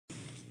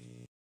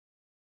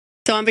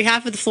So on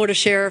behalf of the Florida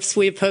Sheriffs,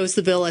 we oppose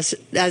the bill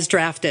as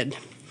drafted.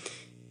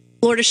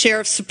 Florida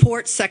Sheriffs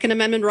support Second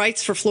Amendment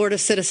rights for Florida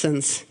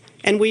citizens,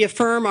 and we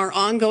affirm our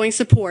ongoing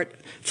support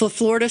for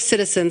Florida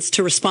citizens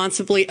to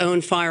responsibly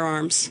own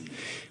firearms.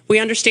 We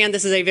understand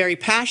this is a very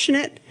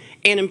passionate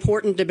and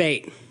important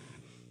debate.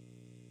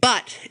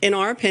 But, in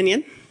our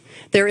opinion,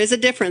 there is a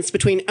difference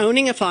between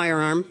owning a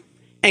firearm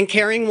and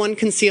carrying one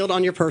concealed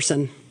on your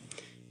person.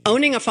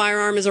 Owning a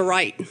firearm is a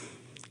right.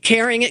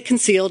 Carrying it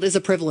concealed is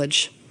a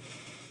privilege.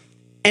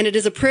 And it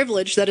is a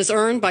privilege that is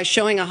earned by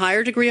showing a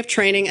higher degree of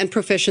training and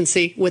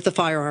proficiency with the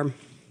firearm.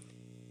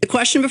 The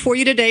question before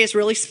you today is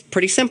really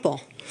pretty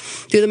simple.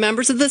 Do the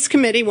members of this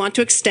committee want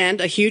to extend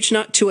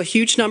to a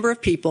huge number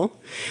of people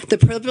the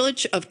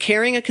privilege of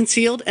carrying a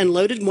concealed and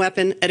loaded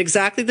weapon at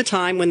exactly the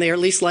time when they are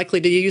least likely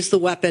to use the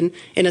weapon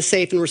in a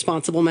safe and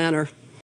responsible manner?